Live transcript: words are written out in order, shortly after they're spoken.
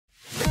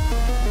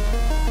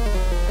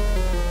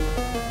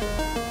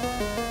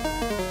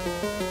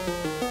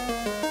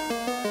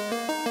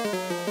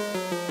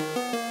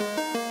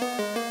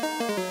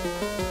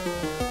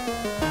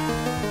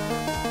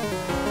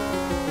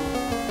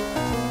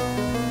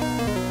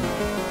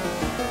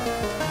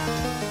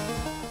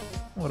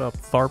up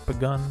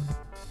Tharpagun.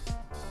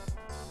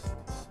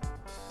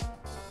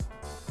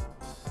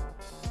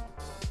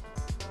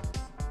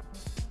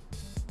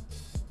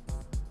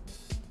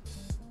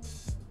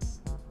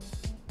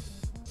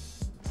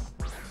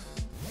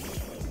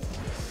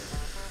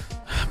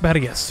 About to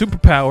get super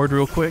powered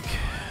real quick.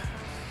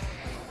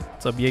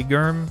 What's up,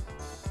 Yeagerm?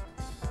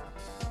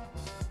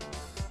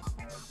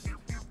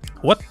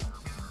 What?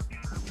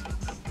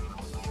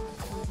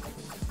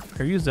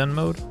 Are you Zen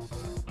mode?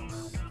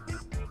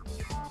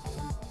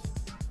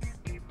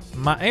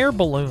 My air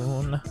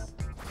balloon.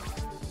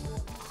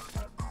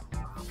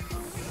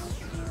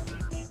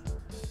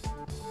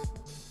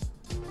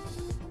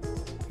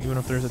 Even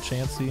if there's a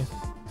chancey.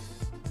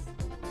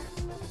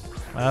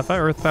 If I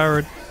earth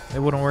powered, it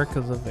wouldn't work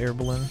because of air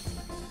balloon.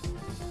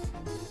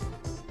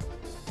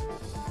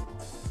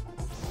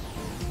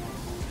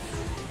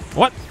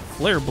 What?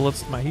 Flare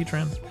blitzed my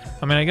Heatran.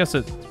 I mean, I guess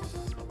it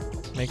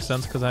makes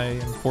sense because I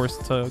am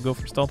forced to go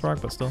for Stealth Rock,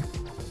 but still.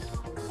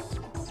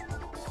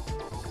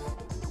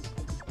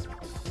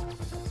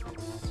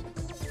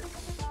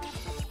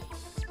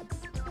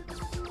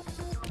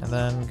 And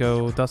then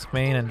go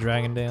Dusk-Mane and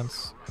Dragon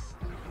Dance.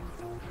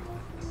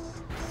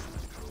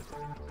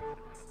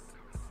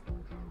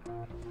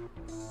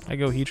 I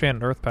go Heatran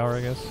and Earth Power,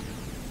 I guess.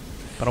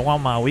 But I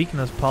want my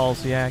weakness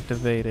policy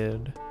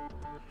activated.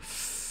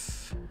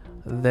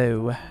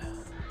 Though.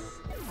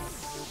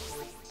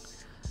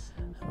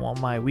 I want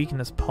my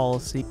weakness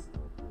policy.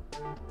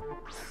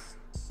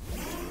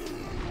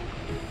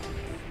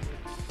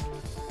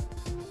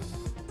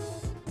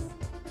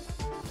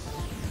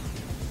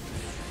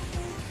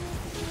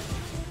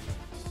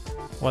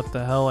 What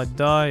the hell? I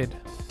died.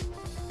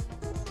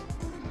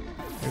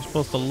 You're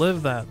supposed to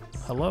live that.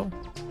 Hello?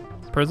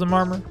 Prism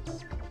armor?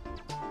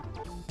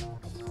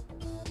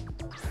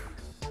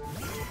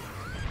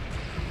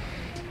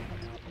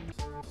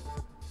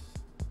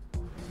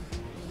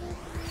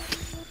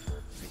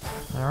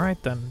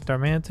 Alright then,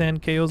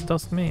 Darmanitan KO's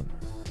Dusk-Mane.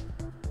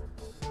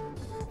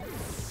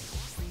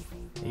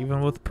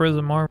 Even with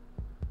Prism armor.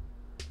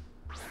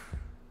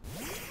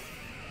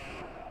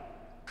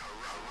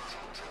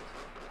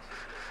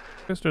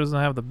 Twister doesn't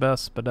have the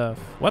best Spadef.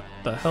 What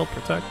the hell,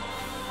 Protect?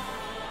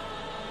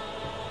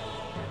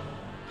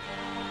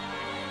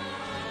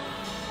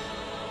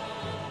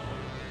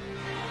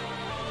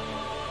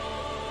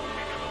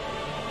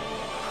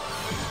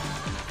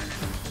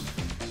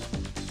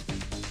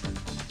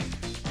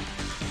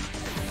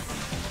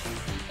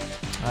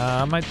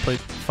 I might play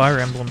Fire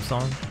Emblem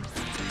song.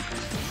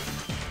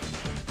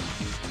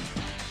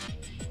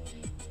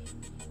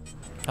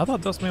 I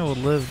thought Dusk-Mane would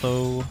live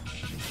though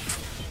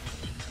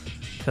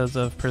because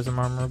of Prism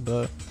armor,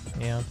 but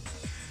yeah.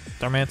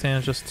 Darmanitan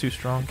is just too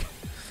strong.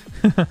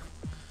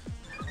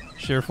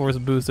 Sheer Force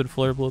boosted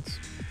Flare Blitz.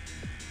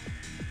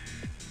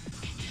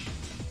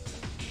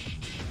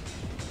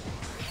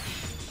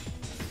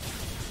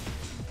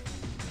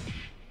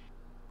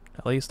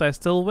 At least I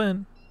still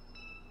win.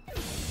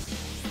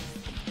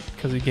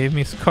 Because he gave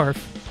me Scarf.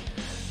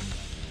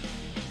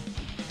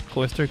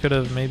 Cloyster could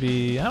have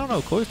maybe... I don't know.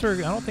 Cloyster,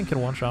 I don't think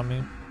can one-shot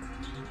me.